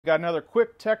Got another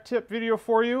quick tech tip video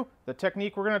for you. The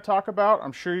technique we're going to talk about,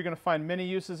 I'm sure you're going to find many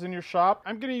uses in your shop.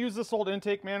 I'm going to use this old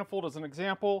intake manifold as an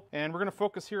example, and we're going to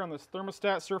focus here on this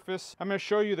thermostat surface. I'm going to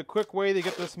show you the quick way to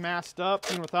get this masked up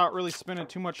and without really spending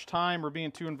too much time or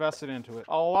being too invested into it.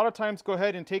 I'll a lot of times go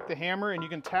ahead and take the hammer and you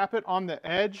can tap it on the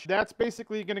edge. That's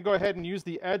basically going to go ahead and use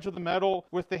the edge of the metal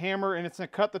with the hammer, and it's going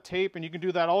to cut the tape, and you can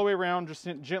do that all the way around, just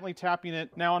gently tapping it.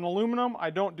 Now on aluminum,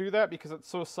 I don't do that because it's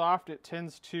so soft it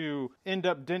tends to end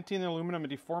up denting the aluminum and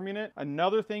deforming it.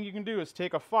 Another thing you can do is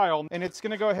take a file, and it's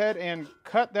going to go ahead and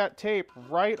cut that tape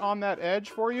right on that edge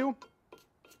for you.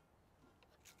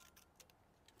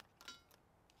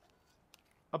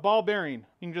 A ball bearing,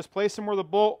 you can just place them where the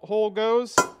bolt hole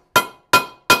goes.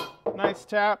 Nice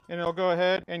tap, and it'll go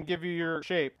ahead and give you your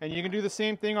shape. And you can do the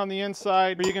same thing on the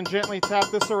inside, where you can gently tap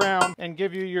this around and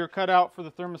give you your cutout for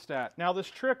the thermostat. Now this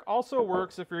trick also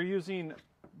works if you're using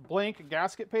blank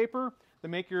gasket paper to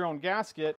make your own gasket.